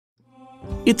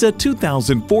It's a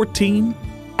 2014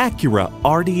 Acura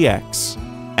RDX.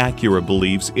 Acura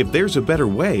believes if there's a better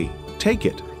way, take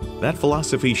it. That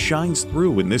philosophy shines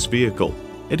through in this vehicle.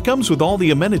 It comes with all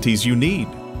the amenities you need: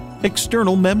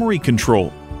 external memory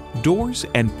control, doors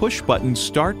and push-button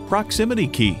start proximity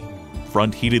key,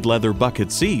 front heated leather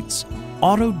bucket seats,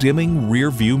 auto-dimming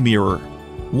rear view mirror,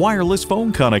 wireless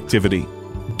phone connectivity,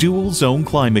 dual zone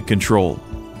climate control,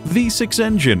 V6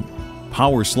 engine,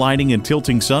 power sliding and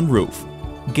tilting sunroof,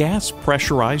 gas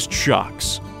pressurized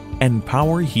shocks, and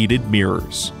power heated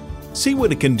mirrors. See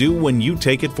what it can do when you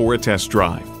take it for a test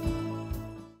drive.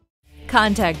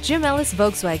 Contact IJim Ellis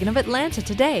Volkswagen of Atlanta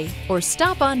today or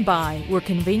stop on by. We're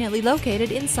conveniently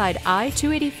located inside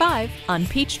I-285 on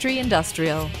Peachtree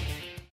Industrial.